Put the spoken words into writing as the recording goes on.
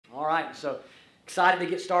right, so excited to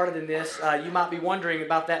get started in this. You might be wondering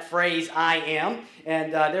about that phrase, I am.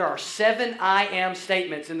 And there are 7 I am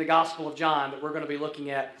statements in the Gospel of John that we're going to be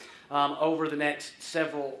looking at over the next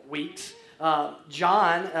several weeks.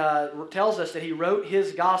 John tells us that he wrote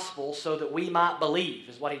his Gospel so that we might believe,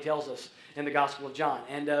 is what he tells us in the Gospel of John.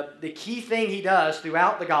 And the key thing he does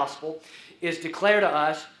throughout the Gospel is declare to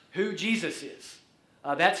us who Jesus is.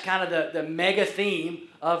 That's kind of the mega theme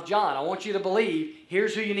of John. I want you to believe,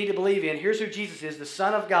 here's who you need to believe in. Here's who Jesus is, the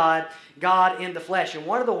Son of God, God in the flesh. And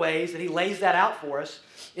one of the ways that he lays that out for us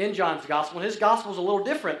in John's gospel, and his gospel is a little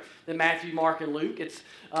different than Matthew, Mark, and Luke. It's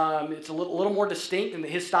a little more distinct in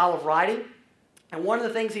his style of writing. And one of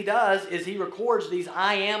the things he does is he records these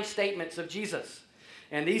I am statements of Jesus.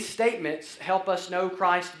 And these statements help us know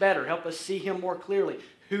Christ better, help us see him more clearly,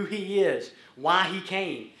 who he is, why he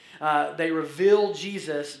came. They reveal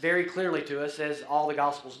Jesus very clearly to us, as all the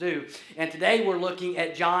Gospels do. And today we're looking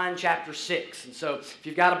at John chapter 6. And so if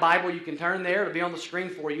you've got a Bible, you can turn there. It'll be on the screen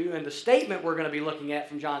for you. And the statement we're going to be looking at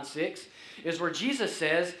from John 6 is where Jesus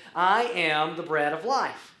says, I am the bread of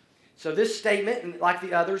life. So this statement, like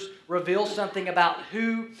the others, reveals something about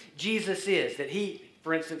who Jesus is. That he,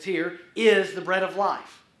 for instance here, is the bread of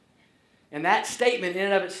life. And that statement in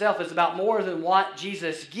and of itself is about more than what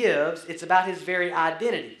Jesus gives. It's about his very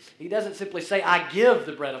identity. He doesn't simply say, I give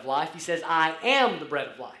the bread of life. He says, I am the bread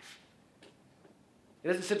of life. He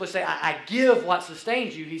doesn't simply say, I give what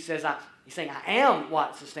sustains you. He's saying, I am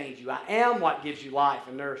what sustains you. I am what gives you life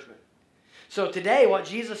and nourishment. So today, what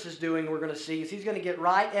Jesus is doing, we're going to see, is he's going to get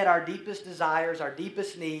right at our deepest desires, our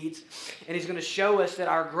deepest needs, and he's going to show us that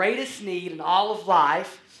our greatest need in all of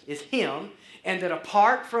life is him, and that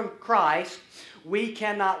apart from Christ, we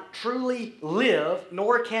cannot truly live,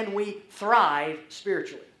 nor can we thrive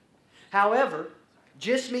spiritually. However,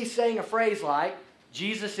 just me saying a phrase like,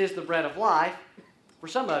 Jesus is the bread of life, for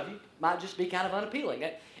some of you, might just be kind of unappealing.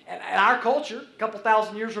 And in our culture, a couple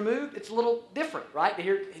thousand years removed, it's a little different, right, to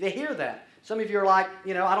hear that. Some of you are like,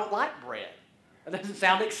 I don't like bread. That doesn't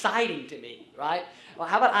sound exciting to me, right? Well,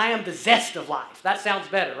 how about I am the zest of life? That sounds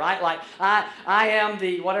better, right? Like, I am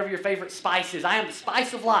the, whatever your favorite spice is, I am the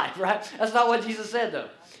spice of life, right? That's not what Jesus said, though.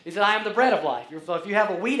 He said, I am the bread of life. So if you have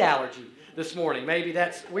a wheat allergy this morning, maybe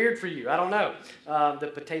that's weird for you. I don't know. The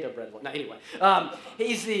potato bread. No, anyway.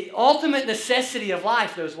 He's the ultimate necessity of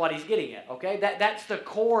life, though, is what he's getting at, okay? That's the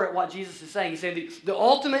core at what Jesus is saying. He's saying the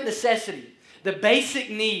ultimate necessity, the basic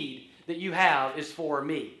need that you have is for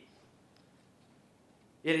me.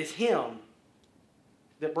 It is him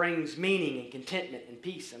that brings meaning and contentment and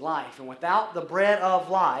peace and life. And without the bread of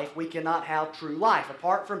life, we cannot have true life.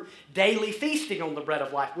 Apart from daily feasting on the bread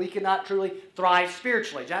of life, we cannot truly thrive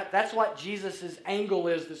spiritually. That's what Jesus' angle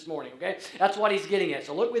is this morning, okay? That's what he's getting at.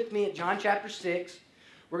 So look with me at John chapter 6.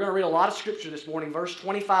 We're going to read a lot of scripture this morning, verse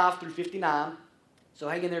 25 through 59. So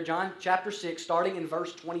hang in there, John chapter 6, starting in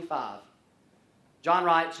verse 25. John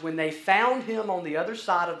writes, when they found him on the other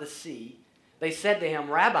side of the sea, they said to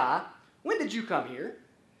him, Rabbi, when did you come here?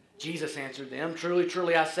 Jesus answered them, truly,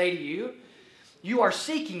 truly, I say to you, you are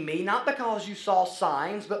seeking me not because you saw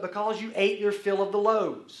signs, but because you ate your fill of the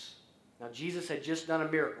loaves. Now, Jesus had just done a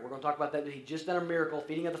miracle. We're going to talk about that. He'd just done a miracle,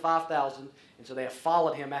 feeding of the 5,000, and so they have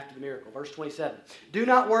followed him after the miracle. Verse 27, do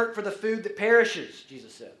not work for the food that perishes,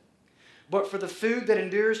 Jesus said, but for the food that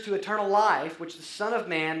endures to eternal life, which the Son of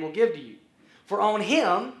Man will give to you. For on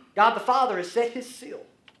him, God the Father has set his seal.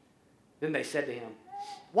 Then they said to him,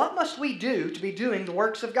 what must we do to be doing the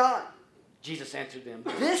works of God? Jesus answered them,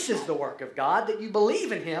 this is the work of God, that you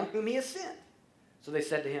believe in him whom he has sent. So they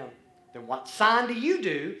said to him, then what sign do you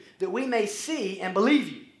do that we may see and believe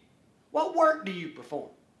you? What work do you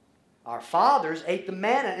perform? Our fathers ate the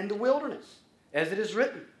manna in the wilderness, as it is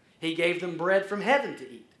written, he gave them bread from heaven to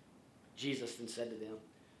eat. Jesus then said to them,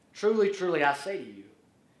 truly, truly, I say to you,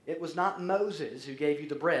 it was not Moses who gave you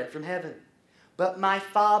the bread from heaven, but my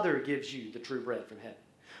Father gives you the true bread from heaven.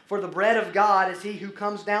 For the bread of God is he who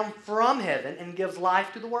comes down from heaven and gives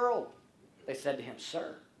life to the world. They said to him,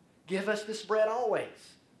 Sir, give us this bread always.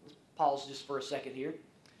 Let's pause just for a second here.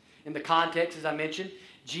 In the context, as I mentioned,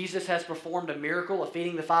 Jesus has performed a miracle of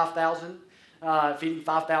feeding the 5,000, feeding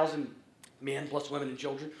 5,000 men plus women and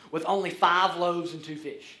children with only 5 loaves and 2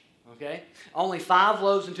 fish. Okay? Only 5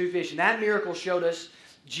 loaves and 2 fish. And that miracle showed us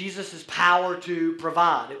Jesus' power to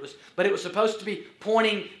provide. But it was supposed to be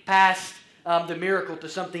pointing past the miracle to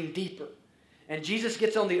something deeper. And Jesus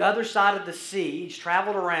gets on the other side of the sea. He's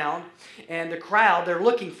traveled around, and the crowd, they're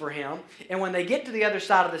looking for him. And when they get to the other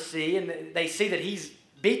side of the sea, and they see that he's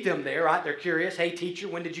beat them there, right? They're curious. Hey, teacher,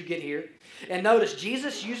 when did you get here? And notice,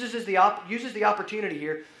 Jesus uses the opportunity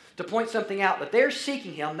here to to point something out, that they're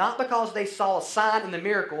seeking him not because they saw a sign in the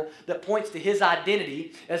miracle that points to his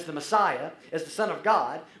identity as the Messiah, as the Son of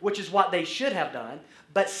God, which is what they should have done,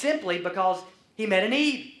 but simply because he met a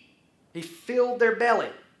need. He filled their belly.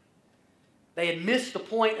 They had missed the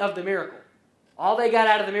point of the miracle. All they got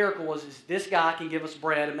out of the miracle was, this guy can give us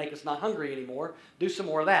bread and make us not hungry anymore. Do some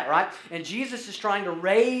more of that, right? And Jesus is trying to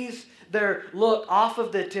raise their look off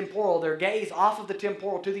of the temporal, their gaze off of the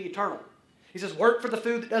temporal to the eternal. He says, work for the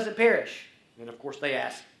food that doesn't perish. And of course they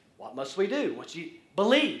ask, what must we do? Once you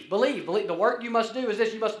believe. The work you must do is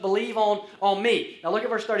this, you must believe on me. Now look at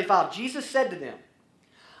verse 35. Jesus said to them,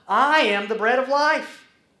 I am the bread of life.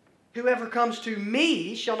 Whoever comes to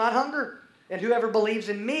me shall not hunger, and whoever believes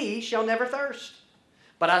in me shall never thirst.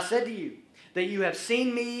 But I said to you that you have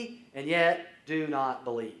seen me, and yet do not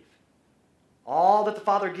believe. All that the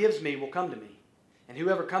Father gives me will come to me, and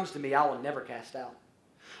whoever comes to me I will never cast out.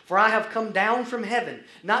 For I have come down from heaven,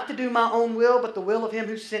 not to do my own will, but the will of him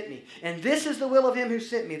who sent me. And this is the will of him who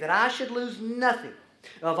sent me, that I should lose nothing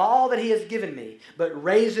of all that he has given me, but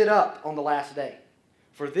raise it up on the last day.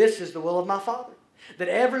 For this is the will of my Father, that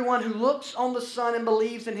everyone who looks on the Son and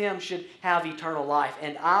believes in him should have eternal life,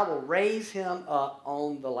 and I will raise him up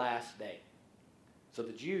on the last day. So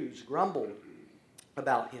the Jews grumbled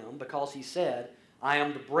about him because he said, I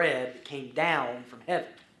am the bread that came down from heaven.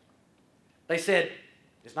 They said,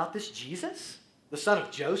 is not this Jesus, the son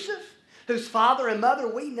of Joseph, whose father and mother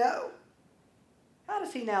we know? How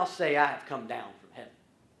does he now say, I have come down from heaven?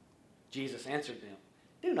 Jesus answered them,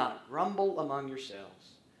 do not grumble among yourselves.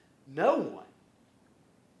 No one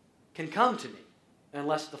can come to me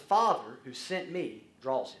unless the Father who sent me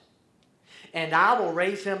draws him. And I will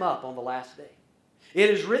raise him up on the last day.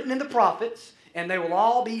 It is written in the prophets, and they will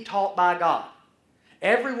all be taught by God.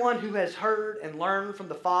 Everyone who has heard and learned from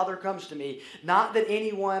the Father comes to me. Not that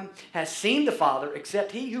anyone has seen the Father,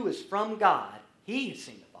 except he who is from God. He has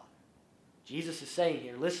seen the Father. Jesus is saying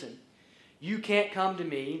here, listen, you can't come to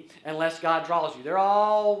me unless God draws you. They're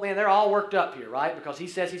all worked up here, right? Because he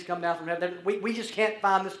says he's come down from heaven. We just can't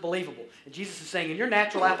find this believable. And Jesus is saying, in your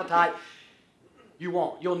natural appetite, you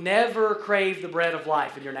won't. You'll never crave the bread of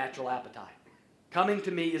life in your natural appetite. Coming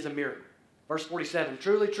to me is a miracle. Verse 47,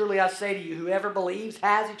 truly, truly, I say to you, whoever believes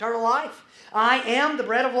has eternal life. I am the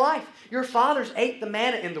bread of life. Your fathers ate the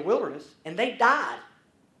manna in the wilderness, and they died.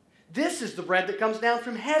 This is the bread that comes down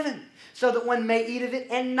from heaven, so that one may eat of it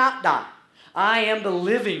and not die. I am the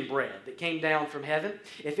living bread that came down from heaven.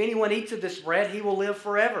 If anyone eats of this bread, he will live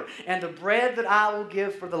forever. And the bread that I will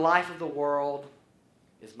give for the life of the world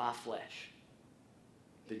is my flesh.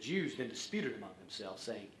 The Jews then disputed among themselves,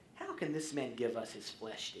 saying, how can this man give us his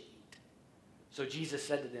flesh to eat? So Jesus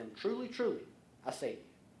said to them, truly, truly, I say to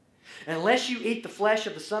you, unless you eat the flesh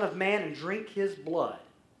of the Son of Man and drink his blood,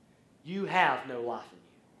 you have no life in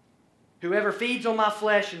you. Whoever feeds on my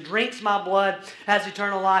flesh and drinks my blood has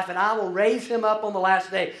eternal life, and I will raise him up on the last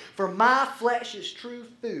day. For my flesh is true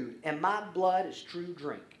food, and my blood is true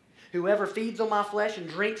drink. Whoever feeds on my flesh and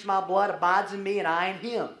drinks my blood abides in me, and I in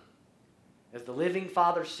him. As the living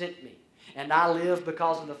Father sent me, and I live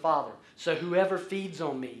because of the Father. So whoever feeds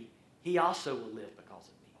on me, he also will live because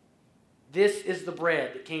of me. This is the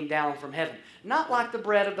bread that came down from heaven, not like the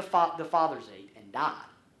bread of the fathers ate and died.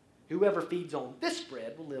 Whoever feeds on this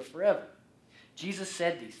bread will live forever. Jesus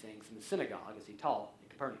said these things in the synagogue as he taught in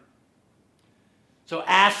Capernaum. So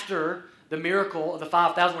after the miracle of the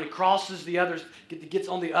 5,000, when he crosses the others, gets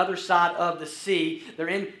on the other side of the sea, they're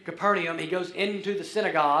in Capernaum. He goes into the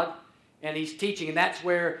synagogue and he's teaching, and that's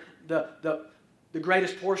where the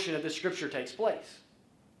greatest portion of the scripture takes place.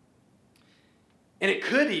 And it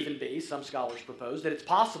could even be, some scholars propose, that it's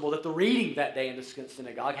possible that the reading that day in the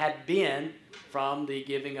synagogue had been from the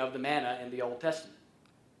giving of the manna in the Old Testament.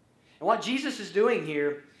 And what Jesus is doing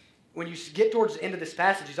here, when you get towards the end of this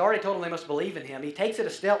passage, he's already told them they must believe in him. He takes it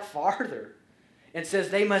a step farther and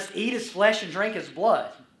says they must eat his flesh and drink his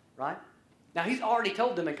blood, right? Now, he's already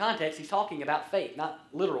told them in context, he's talking about faith, not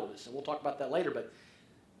literalness, and we'll talk about that later, but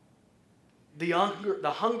the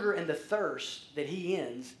hunger and the thirst that he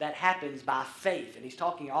ends, that happens by faith. And he's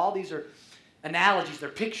talking, all these are analogies, they're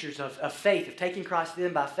pictures of faith, of taking Christ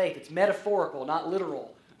in by faith. It's metaphorical, not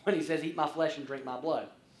literal, when he says, eat my flesh and drink my blood.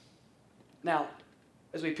 Now,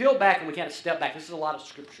 as we peel back and we kind of step back, this is a lot of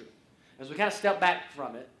scripture. As we kind of step back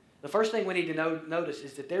from it, the first thing we need to notice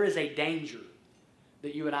is that there is a danger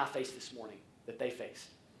that you and I face this morning, that they faced.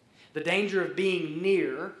 The danger of being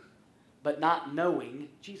near, but not knowing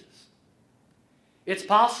Jesus. It's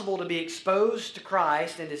possible to be exposed to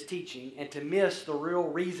Christ and his teaching and to miss the real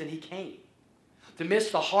reason he came. To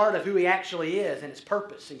miss the heart of who he actually is and his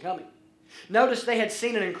purpose in coming. Notice they had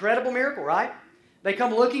seen an incredible miracle, right? They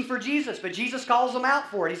come looking for Jesus, but Jesus calls them out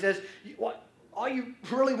for it. He says, "What? All you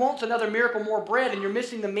really want is another miracle, more bread, and you're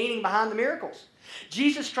missing the meaning behind the miracles."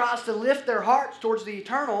 Jesus tries to lift their hearts towards the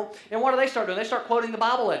eternal, and what do they start doing? They start quoting the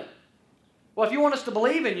Bible in it. Well, if you want us to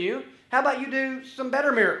believe in you, how about you do some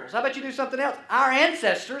better miracles? How about you do something else? Our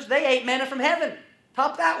ancestors, they ate manna from heaven.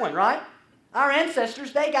 Top that one, right? Our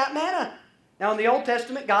ancestors, they got manna. Now, in the Old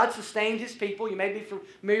Testament, God sustained His people. You may be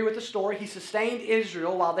familiar with the story. He sustained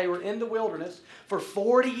Israel while they were in the wilderness for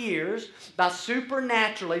 40 years by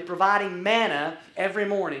supernaturally providing manna every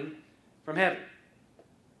morning from heaven.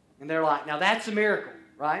 And they're like, now that's a miracle,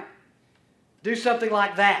 right? Do something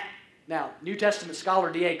like that. Now, New Testament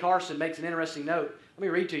scholar D.A. Carson makes an interesting note. Let me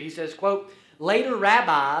read to you. He says, quote, "Later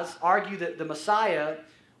rabbis argue that the Messiah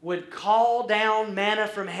would call down manna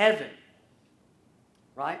from heaven,"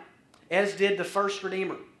 right? As did the first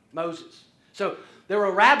Redeemer, Moses. So there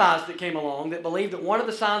were rabbis that came along that believed that one of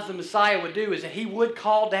the signs the Messiah would do is that He would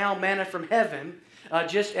call down manna from heaven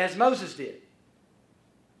just as Moses did.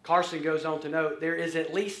 Carson goes on to note, there is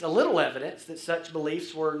at least a little evidence that such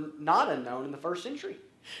beliefs were not unknown in the first century.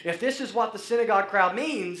 If this is what the synagogue crowd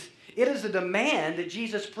means, it is a demand that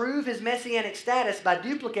Jesus prove His messianic status by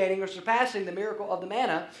duplicating or surpassing the miracle of the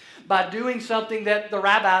manna by doing something that the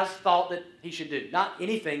rabbis thought that He should do. Not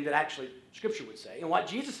anything that actually Scripture would say. And what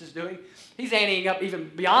Jesus is doing, He's anteing up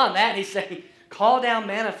even beyond that. And He's saying, call down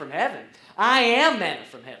manna from heaven. I am manna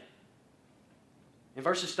from heaven. In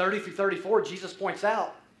verses 30 through 34, Jesus points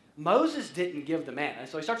out, Moses didn't give the manna.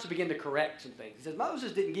 So He starts to begin to correct some things. He says,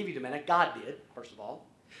 Moses didn't give you the manna. God did, first of all.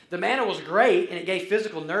 The manna was great, and it gave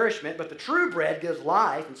physical nourishment, but the true bread gives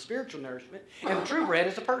life and spiritual nourishment, and the true bread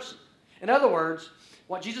is a person. In other words,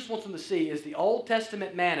 what Jesus wants them to see is the Old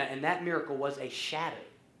Testament manna and that miracle was a shadow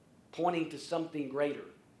pointing to something greater.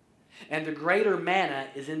 And the greater manna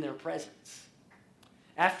is in their presence.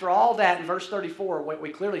 After all that, in verse 34, what we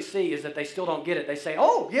clearly see is that they still don't get it. They say,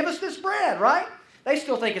 oh, give us this bread, right? They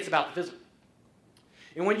still think it's about the physical.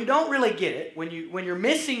 And when you don't really get it, when you're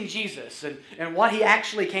missing Jesus and what He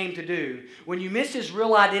actually came to do, when you miss His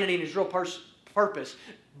real identity and His real purpose,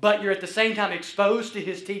 but you're at the same time exposed to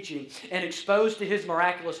His teaching and exposed to His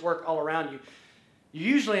miraculous work all around you, you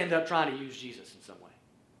usually end up trying to use Jesus in some way.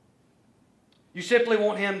 You simply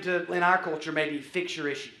want Him to, in our culture, maybe fix your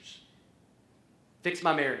issues. Fix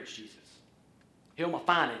my marriage, Jesus. Heal my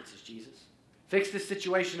finances, Jesus. Fix this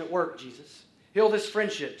situation at work, Jesus. Heal this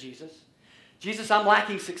friendship, Jesus. Jesus, I'm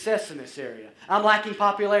lacking success in this area. I'm lacking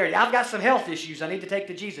popularity. I've got some health issues I need to take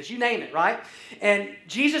to Jesus. You name it, right? And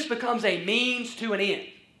Jesus becomes a means to an end.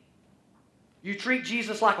 You treat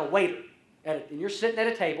Jesus like a waiter. And you're sitting at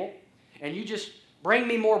a table, and you just bring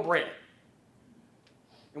me more bread.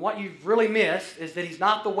 And what you've really missed is that He's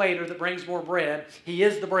not the waiter that brings more bread. He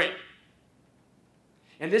is the bread.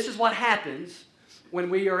 And this is what happens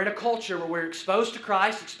when we are in a culture where we're exposed to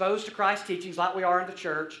Christ's teachings like we are in the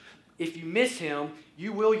church. If you miss Him,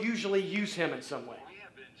 you will usually use Him in some way.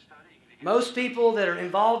 Most people that are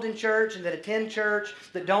involved in church and that attend church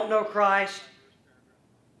that don't know Christ,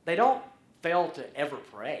 they don't fail to ever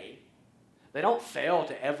pray. They don't fail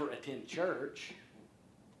to ever attend church.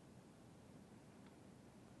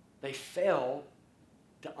 They fail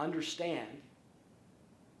to understand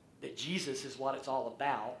that Jesus is what it's all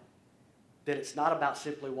about, that it's not about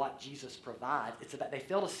simply what Jesus provides. It's about, they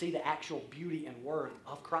fail to see the actual beauty and worth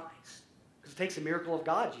of Christ. Because it takes a miracle of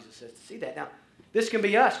God, Jesus says, to see that. Now, this can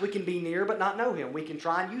be us. We can be near but not know Him. We can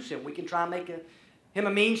try and use Him. We can try and make Him a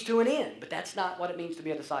means to an end. But that's not what it means to be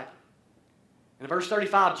a disciple. In verse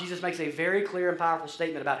 35, Jesus makes a very clear and powerful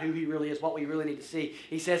statement about who He really is, what we really need to see.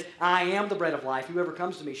 He says, I am the bread of life. Whoever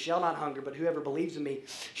comes to me shall not hunger, but whoever believes in me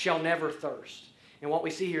shall never thirst. And what we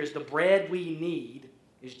see here is the bread we need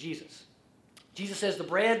is Jesus. Jesus says the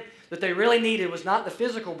bread that they really needed was not the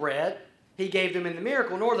physical bread He gave them in the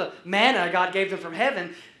miracle, nor the manna God gave them from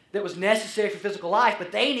heaven that was necessary for physical life,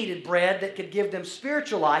 but they needed bread that could give them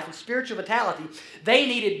spiritual life and spiritual vitality. They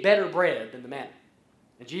needed better bread than the manna.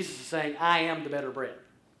 And Jesus is saying, I am the better bread,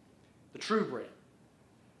 the true bread.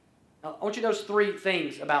 Now, I want you to notice three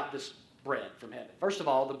things about this bread from heaven. First of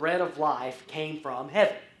all, the bread of life came from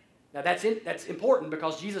heaven. Now, that's important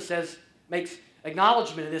because Jesus makes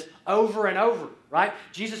acknowledgement of this over and over, right?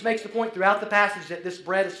 Jesus makes the point throughout the passage that this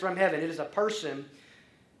bread is from heaven. It is a person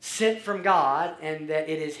sent from God, and that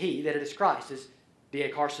it is He, that it is Christ. As D.A.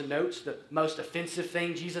 Carson notes, the most offensive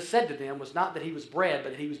thing Jesus said to them was not that He was bread,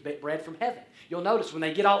 but that He was bread from heaven. You'll notice when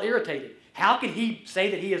they get all irritated, how can He say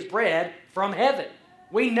that He is bread from heaven?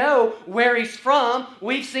 We know where He's from.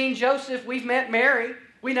 We've seen Joseph. We've met Mary.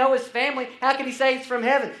 We know His family. How can He say it's from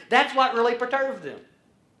heaven? That's what really perturbed them.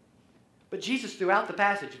 But Jesus, throughout the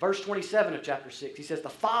passage, verse 27 of chapter 6, he says, the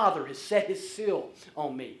Father has set his seal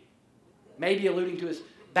on me. Maybe alluding to his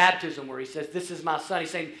baptism where he says, this is my Son. He's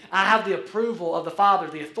saying, I have the approval of the Father,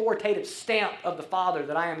 the authoritative stamp of the Father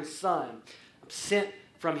that I am his Son. I'm sent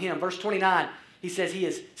from him. Verse 29, he says he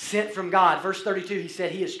is sent from God. Verse 32, he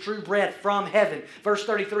said he is true bread from heaven. Verse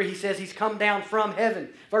 33, he says he's come down from heaven.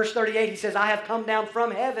 Verse 38, he says, I have come down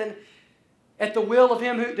from heaven at the will of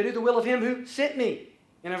him to do the will of him who sent me.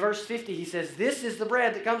 And in verse 50, he says, this is the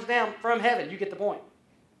bread that comes down from heaven. You get the point.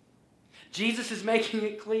 Jesus is making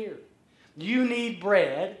it clear. You need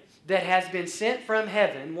bread that has been sent from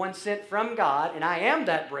heaven, one sent from God, and I am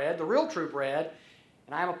that bread, the real true bread,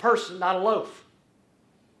 and I am a person, not a loaf.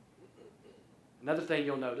 Another thing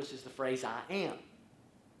you'll notice is the phrase, I am.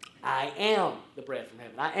 I am the bread from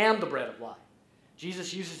heaven. I am the bread of life.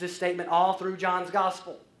 Jesus uses this statement all through John's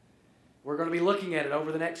gospel. We're going to be looking at it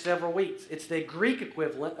over the next several weeks. It's the Greek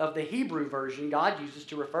equivalent of the Hebrew version God uses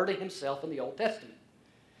to refer to himself in the Old Testament.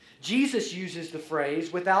 Jesus uses the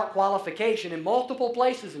phrase without qualification in multiple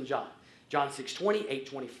places in John. John 6:20,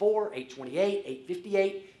 8:24, 8:28,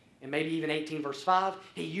 8:58, and maybe even 18 verse 5.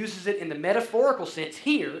 He uses it in the metaphorical sense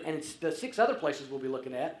here, and it's the 6 other places we'll be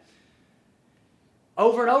looking at.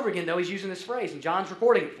 Over and over again, though, he's using this phrase, and John's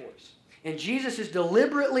recording it for us. And Jesus is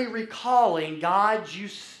deliberately recalling God's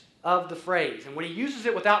use of the phrase. And when he uses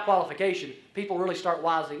it without qualification, people really start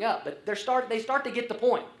wising up. But they start to get the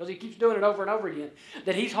point, because he keeps doing it over and over again,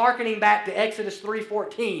 that he's hearkening back to Exodus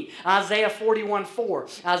 3:14, Isaiah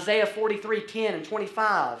 41:4, Isaiah 43:10 and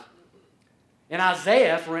 25. In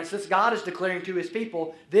Isaiah, for instance, God is declaring to his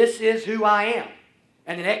people, this is who I am.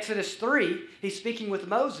 And in Exodus 3, he's speaking with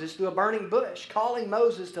Moses through a burning bush, calling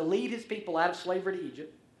Moses to lead his people out of slavery to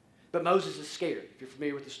Egypt. But Moses is scared, if you're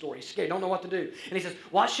familiar with the story. He's scared, don't know what to do. And he says,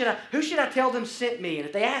 who should I tell them sent me? And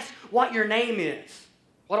if they ask what your name is,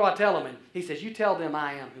 what do I tell them? And he says, you tell them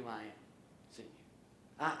I am who I am. Sent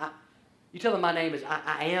you. You tell them my name is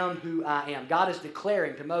I am who I am. God is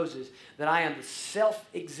declaring to Moses that I am the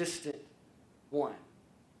self-existent one,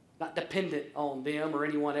 not dependent on them or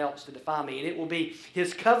anyone else to define me. And it will be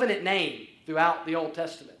his covenant name throughout the Old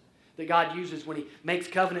Testament that God uses when he makes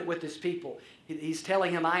covenant with his people. He's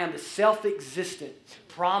telling him, I am the self-existent,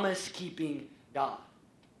 promise-keeping God.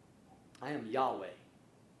 I am Yahweh.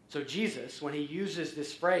 So Jesus, when he uses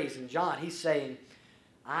this phrase in John, he's saying,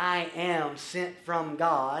 I am sent from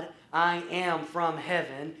God. I am from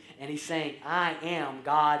heaven. And he's saying, I am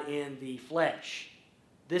God in the flesh.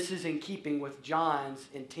 This is in keeping with John's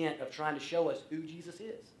intent of trying to show us who Jesus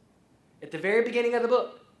is. At the very beginning of the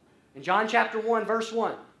book, in John chapter 1, verse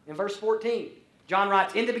 1, in verse 14, John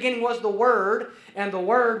writes, in the beginning was the Word, and the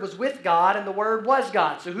Word was with God, and the Word was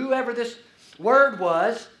God. So whoever this Word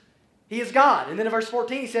was, he is God. And then in verse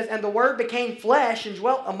 14 he says, and the Word became flesh and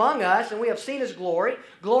dwelt among us, and we have seen his glory.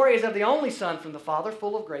 Glory is of the only Son from the Father,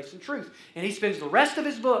 full of grace and truth. And he spends the rest of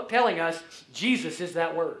his book telling us Jesus is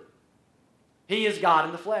that Word. He is God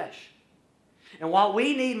in the flesh. And what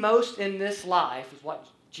we need most in this life is what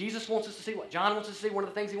Jesus wants us to see, what John wants us to see. One of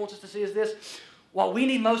the things he wants us to see is this. What we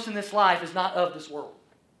need most in this life is not of this world.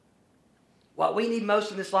 What we need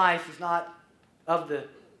most in this life is not of the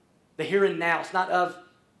here and now. It's not of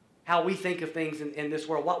how we think of things in this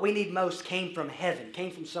world. What we need most came from heaven,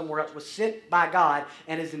 came from somewhere else, was sent by God,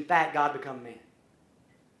 and is in fact God become man.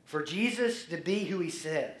 For Jesus to be who he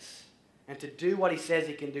says, and to do what he says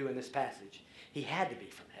he can do in this passage, he had to be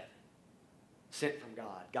from heaven, sent from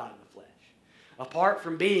God, God in the flesh. Apart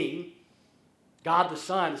from being God the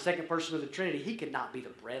Son, the second person of the Trinity, he could not be the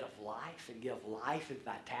bread of life and give life and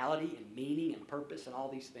vitality and meaning and purpose and all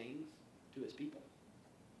these things to his people.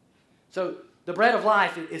 So the bread of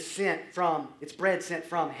life is it's bread sent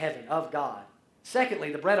from heaven, of God.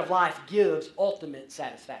 Secondly, the bread of life gives ultimate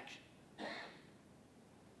satisfaction.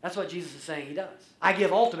 That's what Jesus is saying he does. I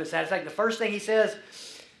give ultimate satisfaction. The first thing he says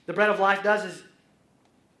the bread of life does is,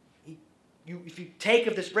 if you take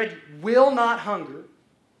of this bread, you will not hunger,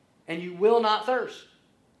 and you will not thirst.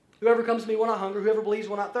 Whoever comes to me will not hunger. Whoever believes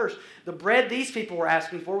will not thirst. The bread these people were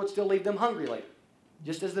asking for would still leave them hungry later,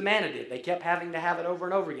 just as the manna did. They kept having to have it over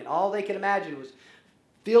and over again. All they could imagine was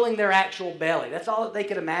filling their actual belly. That's all that they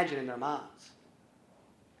could imagine in their minds.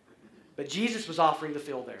 But Jesus was offering to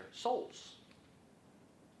fill their souls.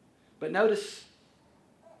 But notice,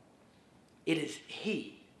 it is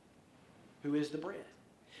he who is the bread.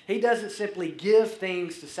 He doesn't simply give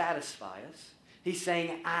things to satisfy us. He's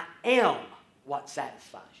saying, I am what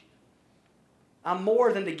satisfies you. I'm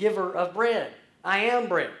more than the giver of bread. I am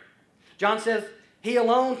bread. John says He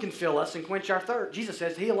alone can fill us and quench our thirst. Jesus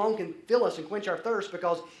says He alone can fill us and quench our thirst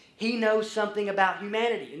because He knows something about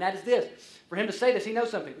humanity. And that is this. For Him to say this, He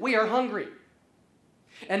knows something. We are hungry.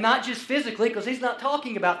 And not just physically, because He's not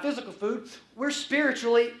talking about physical food. We're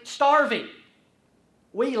spiritually starving.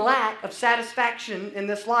 We lack of satisfaction in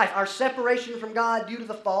this life. Our separation from God due to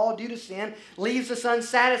the fall, due to sin, leaves us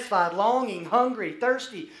unsatisfied, longing, hungry,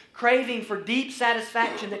 thirsty, craving for deep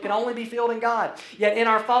satisfaction that can only be filled in God. Yet in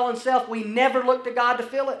our fallen self, we never look to God to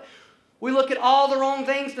fill it. We look at all the wrong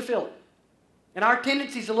things to fill it. And our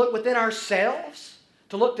tendency is to look within ourselves,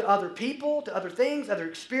 to look to other people, to other things, other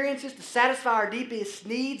experiences, to satisfy our deepest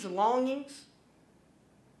needs and longings.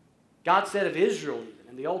 God said of Israel, even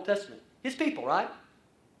in the Old Testament, His people, right?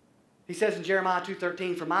 He says in Jeremiah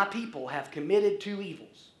 2:13, "For my people have committed two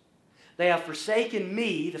evils. They have forsaken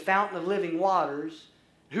me, the fountain of living waters,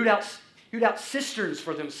 hewed out cisterns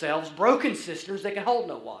for themselves, broken cisterns that can hold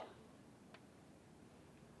no water."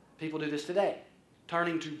 People do this today,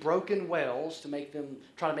 turning to broken wells to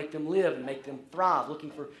try to make them live and make them thrive,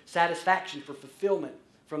 looking for satisfaction, for fulfillment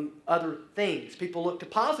from other things. People look to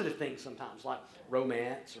positive things sometimes, like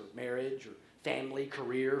romance or marriage or family,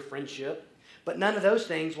 career, friendship. But none of those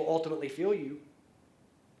things will ultimately fill you.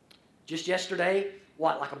 Just yesterday,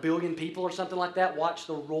 like 1 billion people or something like that watched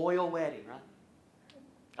the royal wedding, right?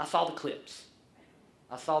 I saw the clips.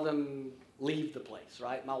 I saw them leave the place,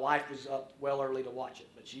 right? My wife was up well early to watch it,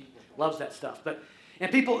 but she loves that stuff.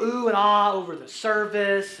 And people ooh and ah over the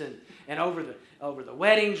service and over the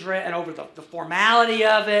wedding dress and over the formality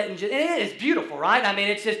of it. And it is beautiful, right? I mean,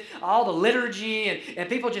 it's just all the liturgy and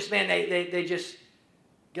people just, man, they just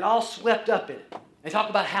get all swept up in it. They talk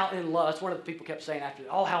about how in love. That's one of the people kept saying after,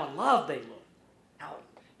 oh, how in love they look.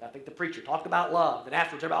 I think the preacher talked about love. And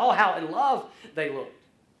afterwards, everybody, oh, how in love they looked.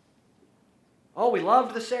 Oh, we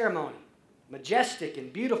loved the ceremony. Majestic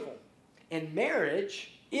and beautiful. And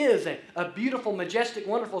marriage is a beautiful, majestic,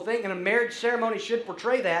 wonderful thing. And a marriage ceremony should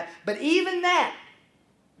portray that. But even that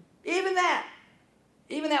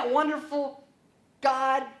wonderful,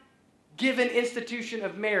 God-given institution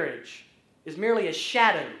of marriage is merely a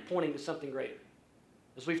shadow pointing to something greater.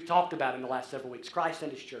 As we've talked about in the last several weeks, Christ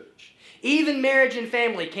and His church. Even marriage and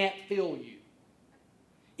family can't fill you.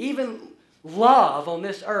 Even love on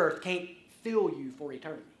this earth can't fill you for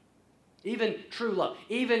eternity. Even true love,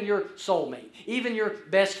 even your soulmate, even your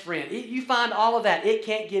best friend. You find all of that, it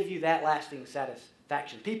can't give you that lasting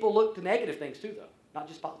satisfaction. People look to negative things too, though, not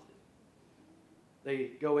just positive.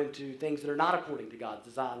 They go into things that are not according to God's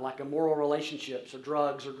design, like immoral relationships or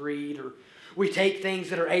drugs or greed, or we take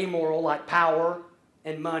things that are amoral, like power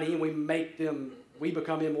and money, and we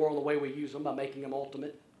become immoral in the way we use them by making them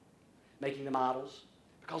ultimate, making them idols,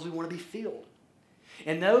 because we want to be filled.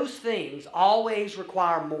 And those things always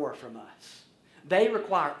require more from us. They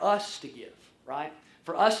require us to give, right?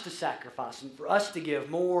 For us to sacrifice and for us to give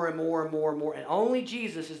more and more and more and more. And only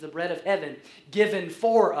Jesus is the bread of heaven given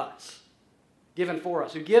for us. Given for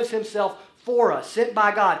us. Who gives Himself for us. Sent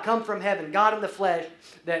by God. Come from heaven. God in the flesh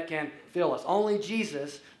that can fill us. Only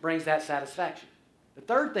Jesus brings that satisfaction. The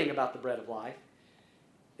third thing about the bread of life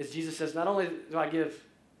is Jesus says, not only do I give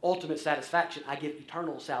ultimate satisfaction, I give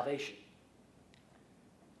eternal salvation.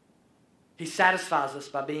 He satisfies us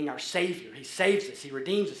by being our Savior. He saves us. He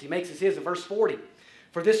redeems us. He makes us His. In verse 40,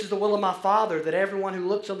 "For this is the will of my Father, that everyone who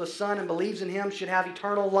looks on the Son and believes in Him should have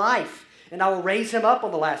eternal life, and I will raise him up on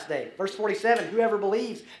the last day." Verse 47, "Whoever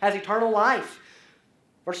believes has eternal life."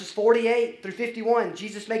 Verses 48 through 51,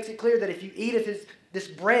 Jesus makes it clear that if you eat of this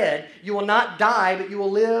bread, you will not die, but you will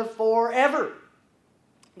live forever.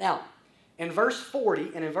 Now, in verse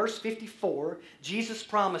 40 and in verse 54, Jesus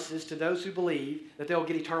promises to those who believe that they'll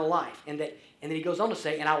get eternal life. And then He goes on to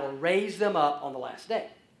say, "And I will raise them up on the last day."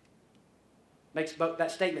 Makes that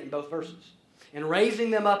statement in both verses. And raising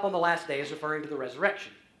them up on the last day is referring to the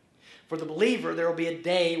resurrection. For the believer, there will be a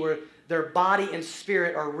day where their body and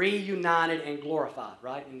spirit are reunited and glorified,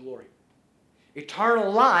 right? In glory. Eternal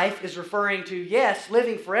life is referring to, yes,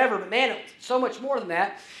 living forever, but man, it's so much more than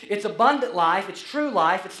that. It's abundant life, it's true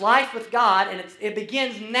life, it's life with God, and it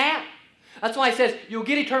begins now. That's why He says, you'll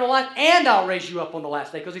get eternal life and I'll raise you up on the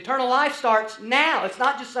last day, because eternal life starts now. It's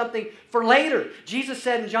not just something for later. Jesus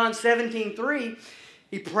said in John 17:3,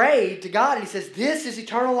 He prayed to God and He says, "This is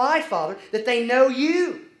eternal life, Father, that they know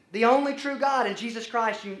You, the only true God, and Jesus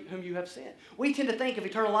Christ whom You have sent." We tend to think of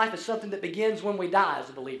eternal life as something that begins when we die as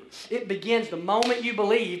a believer. It begins the moment you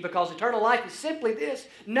believe, because eternal life is simply this: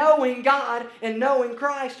 knowing God and knowing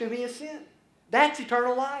Christ whom He has sent. That's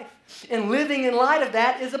eternal life. And living in light of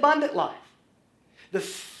that is abundant life. The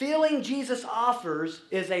feeling Jesus offers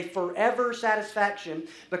is a forever satisfaction,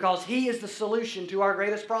 because He is the solution to our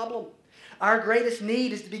greatest problem. Our greatest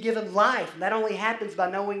need is to be given life, and that only happens by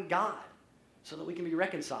knowing God so that we can be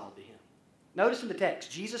reconciled to Him. Notice in the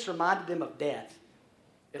text, Jesus reminded them of death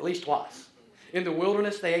at least twice. In the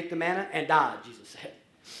wilderness, they ate the manna and died, Jesus said.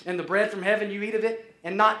 And the bread from heaven, you eat of it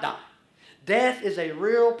and not die. Death is a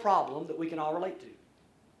real problem that we can all relate to.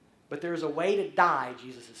 But there's a way to die,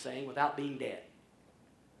 Jesus is saying, without being dead.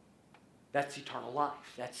 That's eternal life.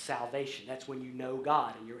 That's salvation. That's when you know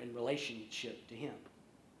God and you're in relationship to Him.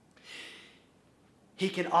 He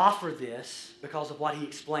can offer this because of what He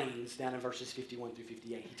explains down in verses 51 through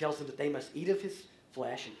 58. He tells them that they must eat of His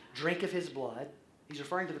flesh and drink of His blood. He's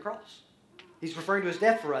referring to the cross. He's referring to His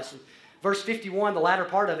death for us. In verse 51, the latter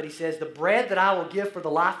part of it, He says, the bread that I will give for the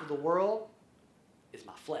life of the world is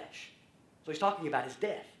my flesh. So He's talking about His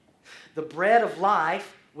death. The bread of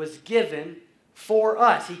life was given for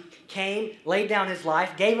us. He came, laid down His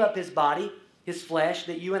life, gave up His body, His flesh,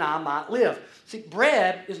 that you and I might live. See,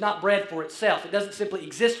 bread is not bread for itself. It doesn't simply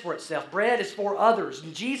exist for itself. Bread is for others.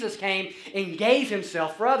 And Jesus came and gave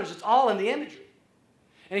Himself for others. It's all in the imagery.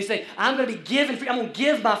 And He's saying, I'm going to be given for you. I'm going to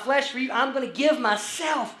give my flesh for you. I'm going to give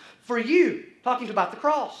myself for you. Talking about the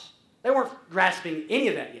cross. They weren't grasping any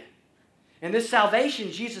of that yet. And this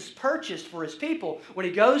salvation Jesus purchased for His people when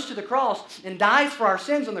He goes to the cross and dies for our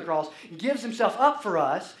sins on the cross, and gives Himself up for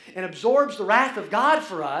us, and absorbs the wrath of God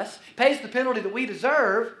for us, pays the penalty that we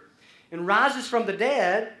deserve, and rises from the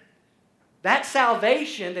dead, that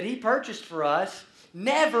salvation that He purchased for us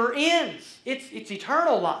never ends. It's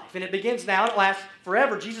eternal life, and it begins now and it lasts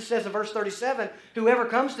forever. Jesus says in verse 37, whoever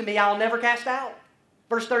comes to me, I'll never cast out.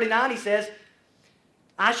 Verse 39, He says,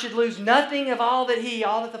 I should lose nothing of all that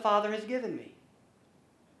the Father has given me.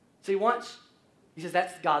 See, He says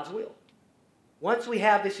that's God's will. Once we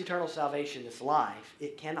have this eternal salvation, this life,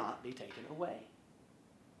 it cannot be taken away.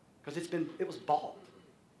 Because it was bought.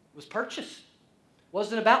 It was purchased. It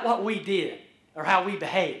wasn't about what we did or how we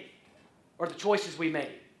behaved or the choices we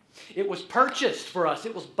made. It was purchased for us.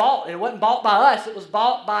 It was bought. And it wasn't bought by us. It was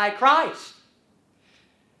bought by Christ.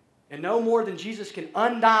 And no more than Jesus can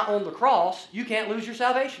undie on the cross, you can't lose your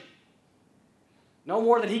salvation. No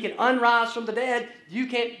more than He can unrise from the dead, you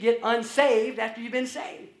can't get unsaved after you've been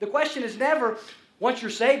saved. The question is never, once you're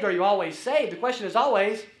saved, are you always saved? The question is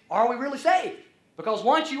always, are we really saved? Because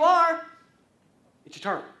once you are, it's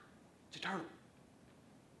eternal. It's eternal.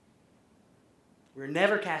 We're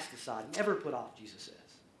never cast aside, never put off, Jesus says.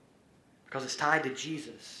 Because it's tied to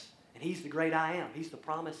Jesus. And He's the great I am. He's the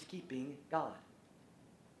promise-keeping God.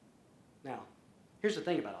 Now, here's the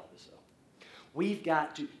thing about all this, though. We've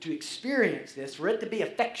got to experience this. For it to be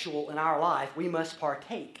effectual in our life, we must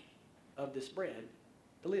partake of this bread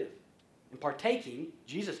to live. And partaking,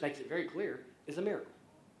 Jesus makes it very clear, is a miracle.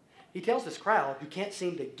 He tells this crowd who can't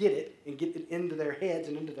seem to get it and get it into their heads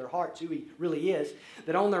and into their hearts who He really is,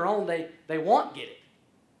 that on their own they won't get it.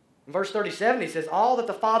 In verse 37, He says, all that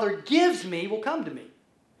the Father gives me will come to me.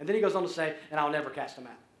 And then He goes on to say, and I'll never cast them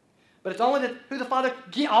out. But it's only that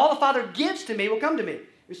all the Father gives to me will come to me.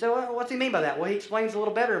 You say, well, what's He mean by that? Well, He explains a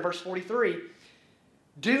little better in verse 43.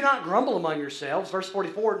 Do not grumble among yourselves. Verse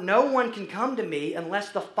 44, no one can come to me unless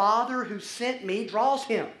the Father who sent me draws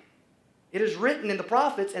him. It is written in the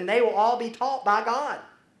prophets, and they will all be taught by God.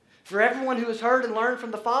 For everyone who has heard and learned from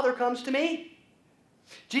the Father comes to me.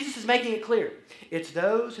 Jesus is making it clear. It's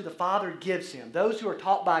those who the Father gives Him, those who are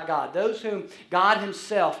taught by God, those whom God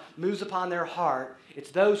Himself moves upon their heart.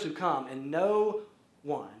 It's those who come, and no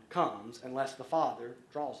one comes unless the Father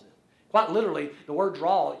draws them. Quite literally, the word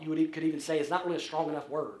draw, could even say, is not really a strong enough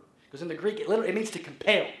word. Because in the Greek, it means to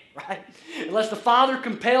compel, right? Unless the Father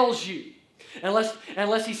compels you,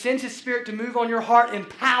 unless He sends His Spirit to move on your heart in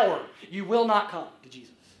power, you will not come to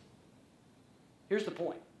Jesus. Here's the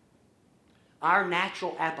point. Our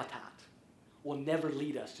natural appetite will never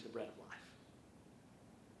lead us to the bread of life.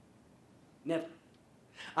 Never.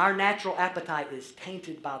 Our natural appetite is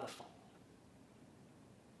tainted by the fall.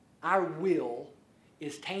 Our will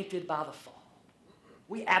is tainted by the fall.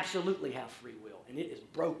 We absolutely have free will, and it is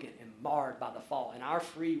broken and marred by the fall, and our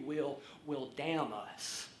free will damn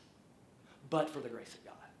us, but for the grace of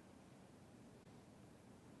God.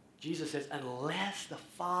 Jesus says, unless the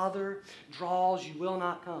Father draws, you will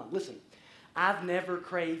not come. Listen, I've never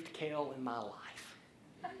craved kale in my life.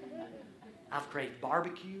 I've craved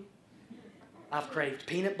barbecue. I've craved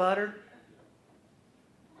peanut butter.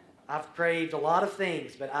 I've craved a lot of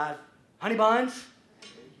things, but honey buns,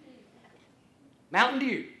 Mountain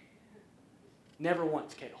Dew, never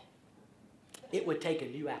once kale. It would take a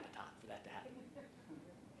new appetite for that to happen.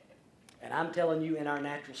 And I'm telling you, in our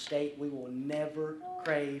natural state, we will never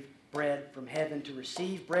crave bread from heaven. To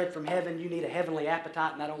receive bread from heaven, you need a heavenly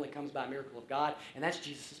appetite, and that only comes by a miracle of God, and that's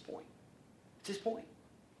Jesus' point. That's his point.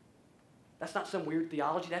 That's not some weird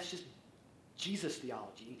theology. That's just Jesus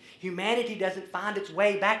theology. Humanity doesn't find its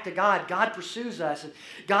way back to God. God pursues us, and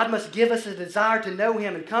God must give us a desire to know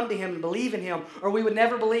Him and come to Him and believe in Him, or we would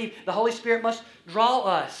never believe. The Holy Spirit must draw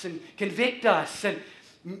us and convict us. And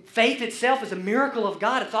faith itself is a miracle of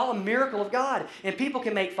God. It's all a miracle of God. And people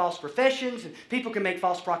can make false professions, and people can make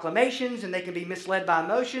false proclamations, and they can be misled by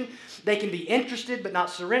emotion. They can be interested but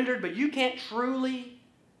not surrendered, but you can't truly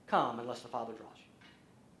come unless the Father draws you.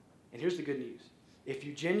 And here's the good news. If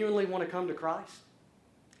you genuinely want to come to Christ,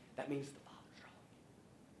 that means the Father's drawing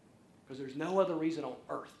you. Because there's no other reason on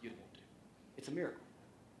earth you'd want to. It's a miracle.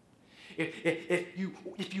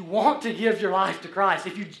 If you want to give your life to Christ,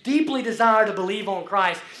 if you deeply desire to believe on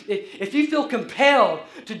Christ, if you feel compelled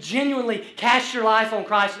to genuinely cast your life on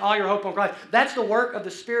Christ and all your hope on Christ, that's the work of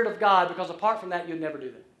the Spirit of God, because apart from that, you'd never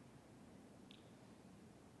do that.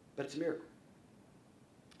 But it's a miracle.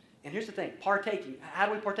 And here's the thing, partaking. How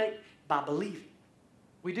do we partake? By believing.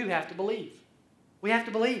 We do have to believe. We have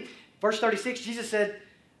to believe. Verse 36, Jesus said,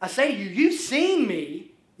 I say to you, you've seen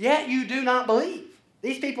me, yet you do not believe.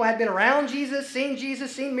 These people had been around Jesus,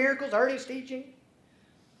 seen miracles, heard His teaching.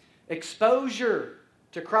 Exposure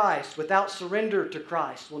to Christ without surrender to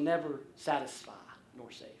Christ will never satisfy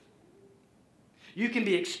nor save. You can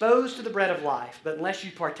be exposed to the bread of life, but unless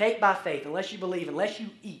you partake by faith, unless you believe, unless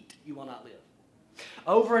you eat, you will not live.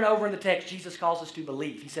 Over and over in the text, Jesus calls us to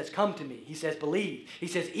believe. He says, come to me. He says, believe. He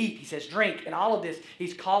says, eat. He says, drink. And all of this,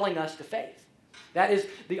 He's calling us to faith. That is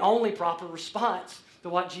the only proper response to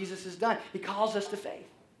what Jesus has done. He calls us to faith.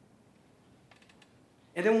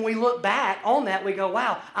 And then when we look back on that, we go,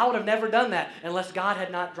 wow, I would have never done that unless God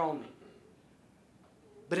had not drawn me.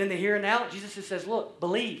 But in the here and now, Jesus just says, look,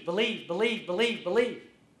 believe, believe, believe, believe, believe.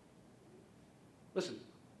 Listen,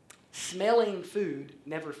 smelling food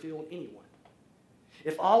never filled anyone.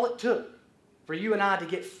 If all it took for you and I to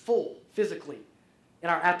get full physically in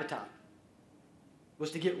our appetite was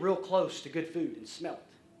to get real close to good food and smell it,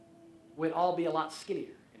 we'd all be a lot skinnier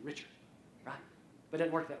and richer, right? But it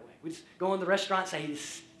doesn't work that way. We just go in the restaurant and say,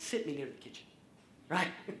 just sit me near the kitchen, right?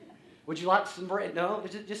 Would you like some bread? No,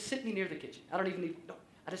 just sit me near the kitchen. I don't even need, no,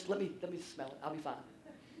 let me smell it. I'll be fine,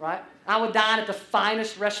 right? I would dine at the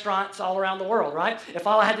finest restaurants all around the world, right? If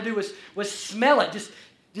all I had to do was smell it, just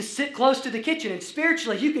sit close to the kitchen. And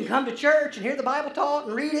spiritually, you can come to church and hear the Bible taught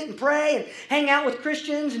and read it and pray and hang out with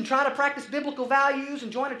Christians and try to practice biblical values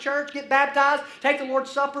and join a church, get baptized, take the Lord's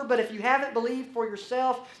Supper. But if you haven't believed for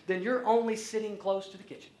yourself, then you're only sitting close to the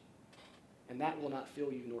kitchen. And that will not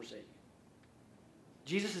fill you nor save you.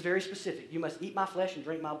 Jesus is very specific. You must eat my flesh and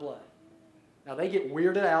drink my blood. Now, they get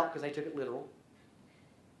weirded out because they took it literal.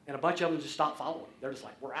 And a bunch of them just stopped following. They're just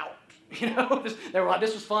like, we're out. They were like,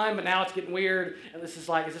 this was fun, but now it's getting weird. And is this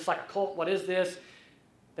like a cult? What is this?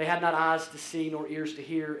 They had not eyes to see nor ears to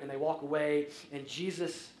hear, and they walk away. And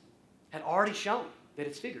Jesus had already shown that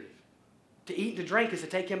it's figurative. To eat and to drink is to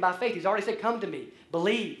take Him by faith. He's already said, come to me,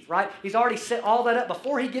 believe, right? He's already set all that up.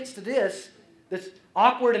 Before He gets to this, that's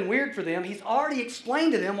awkward and weird for them, He's already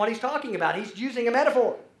explained to them what He's talking about. He's using a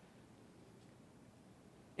metaphor.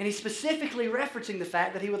 And He's specifically referencing the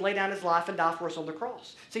fact that He would lay down His life and die for us on the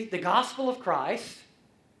cross. See, the gospel of Christ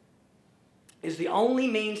is the only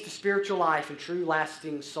means to spiritual life and true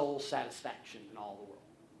lasting soul satisfaction in all the world.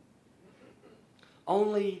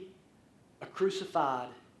 Only a crucified,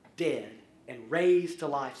 dead, and raised to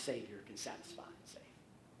life Savior can satisfy and save.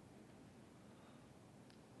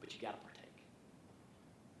 But you got to partake.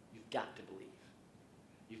 You've got to believe.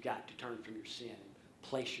 You've got to turn from your sin and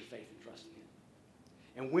place your faith and trust in Him.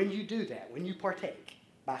 And when you do that, when you partake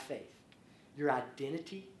by faith, your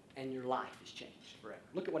identity and your life is changed forever.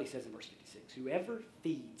 Look at what He says in verse 56. Whoever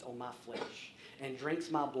feeds on my flesh and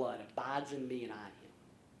drinks my blood abides in me and I in him.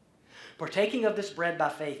 Partaking of this bread by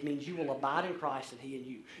faith means you will abide in Christ and He in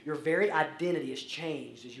you. Your very identity is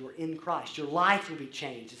changed as you are in Christ. Your life will be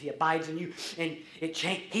changed as He abides in you. And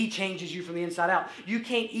He changes you from the inside out. You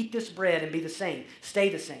can't eat this bread and be the same. Stay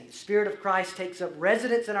the same. The Spirit of Christ takes up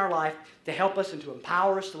residence in our life to help us and to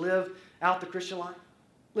empower us to live out the Christian life.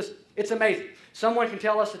 Listen, it's amazing. Someone can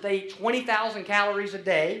tell us that they eat 20,000 calories a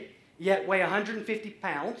day, yet weigh 150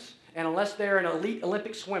 pounds. And unless they're an elite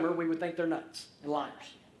Olympic swimmer, we would think they're nuts and liars.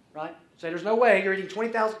 Right? So there's no way you're eating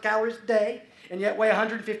 20,000 calories a day and yet weigh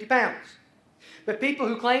 150 pounds. But people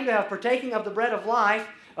who claim to have partaking of the bread of life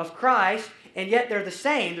of Christ, and yet they're the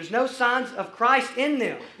same. There's no signs of Christ in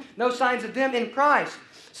them. No signs of them in Christ.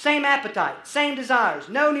 Same appetite, same desires,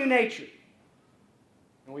 no new nature.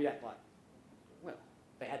 And we act like, well,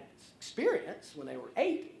 they had this experience when they were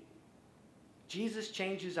 8. Jesus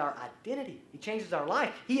changes our identity. He changes our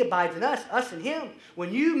life. He abides in us in Him.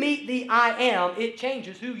 When you meet the I am, it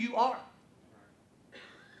changes who you are.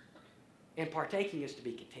 And partaking is to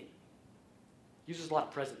be continued. Uses a lot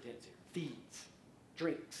of present tense here. Feeds,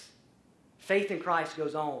 drinks. Faith in Christ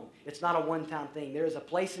goes on. It's not a one-time thing. There is a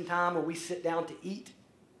place and time where we sit down to eat,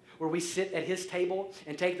 where we sit at His table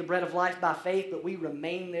and take the bread of life by faith, but we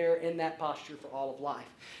remain there in that posture for all of life.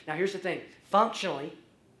 Now here's the thing. Functionally,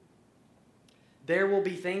 there will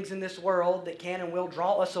be things in this world that can and will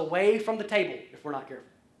draw us away from the table if we're not careful.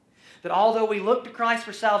 That although we look to Christ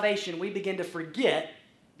for salvation, we begin to forget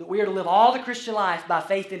that we are to live all the Christian life by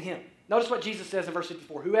faith in Him. Notice what Jesus says in verse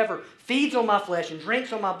 54. Whoever feeds on my flesh and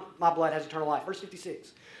drinks on my blood has eternal life. Verse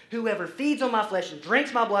 56. Whoever feeds on my flesh and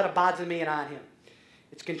drinks my blood abides in me and I in him.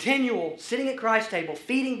 It's continual, sitting at Christ's table,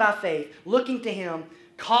 feeding by faith, looking to Him,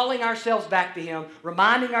 calling ourselves back to Him,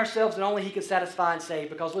 reminding ourselves that only He can satisfy and save.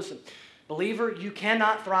 Because listen, believer, you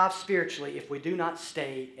cannot thrive spiritually if we do not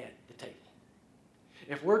stay at the table.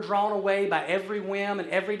 If we're drawn away by every whim and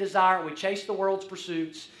every desire and we chase the world's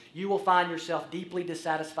pursuits, you will find yourself deeply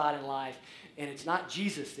dissatisfied in life. And it's not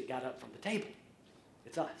Jesus that got up from the table.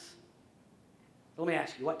 It's us. Let me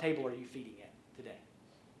ask you, what table are you feeding at today?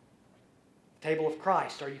 The table of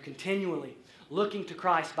Christ. Are you continually looking to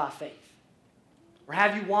Christ by faith? Or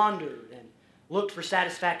have you wandered and looked for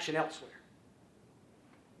satisfaction elsewhere?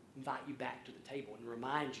 I invite you back to the table and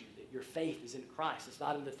remind you that your faith is in Christ. It's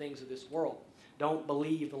not in the things of this world. Don't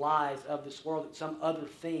believe the lies of this world that some other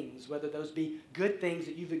things, whether those be good things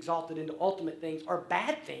that you've exalted into ultimate things or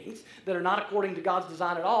bad things that are not according to God's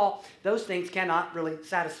design at all, those things cannot really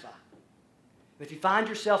satisfy. And if you find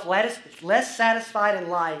yourself less satisfied in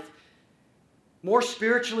life, more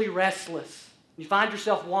spiritually restless, you find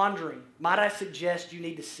yourself wandering, might I suggest you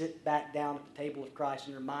need to sit back down at the table of Christ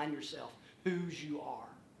and remind yourself whose you are,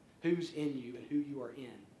 who's in you, and who you are in.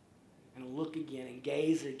 And look again and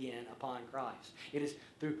gaze again upon Christ. It is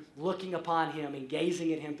through looking upon Him and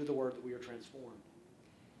gazing at Him through the Word that we are transformed.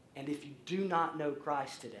 And if you do not know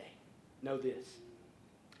Christ today, know this.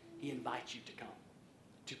 He invites you to come,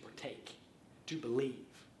 to partake, to believe,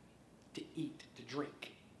 to eat, to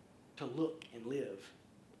drink, to look and live.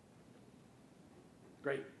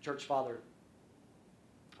 Great church father,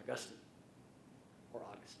 Augustine, or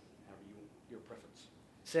Augustine, however your preference,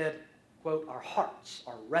 said, quote, our hearts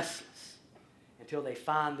are restless until they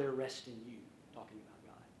find their rest in you, talking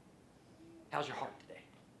about God. How's your heart today?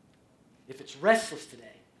 If it's restless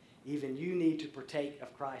today, even you need to partake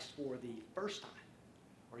of Christ for the first time,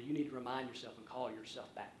 or you need to remind yourself and call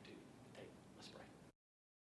yourself back to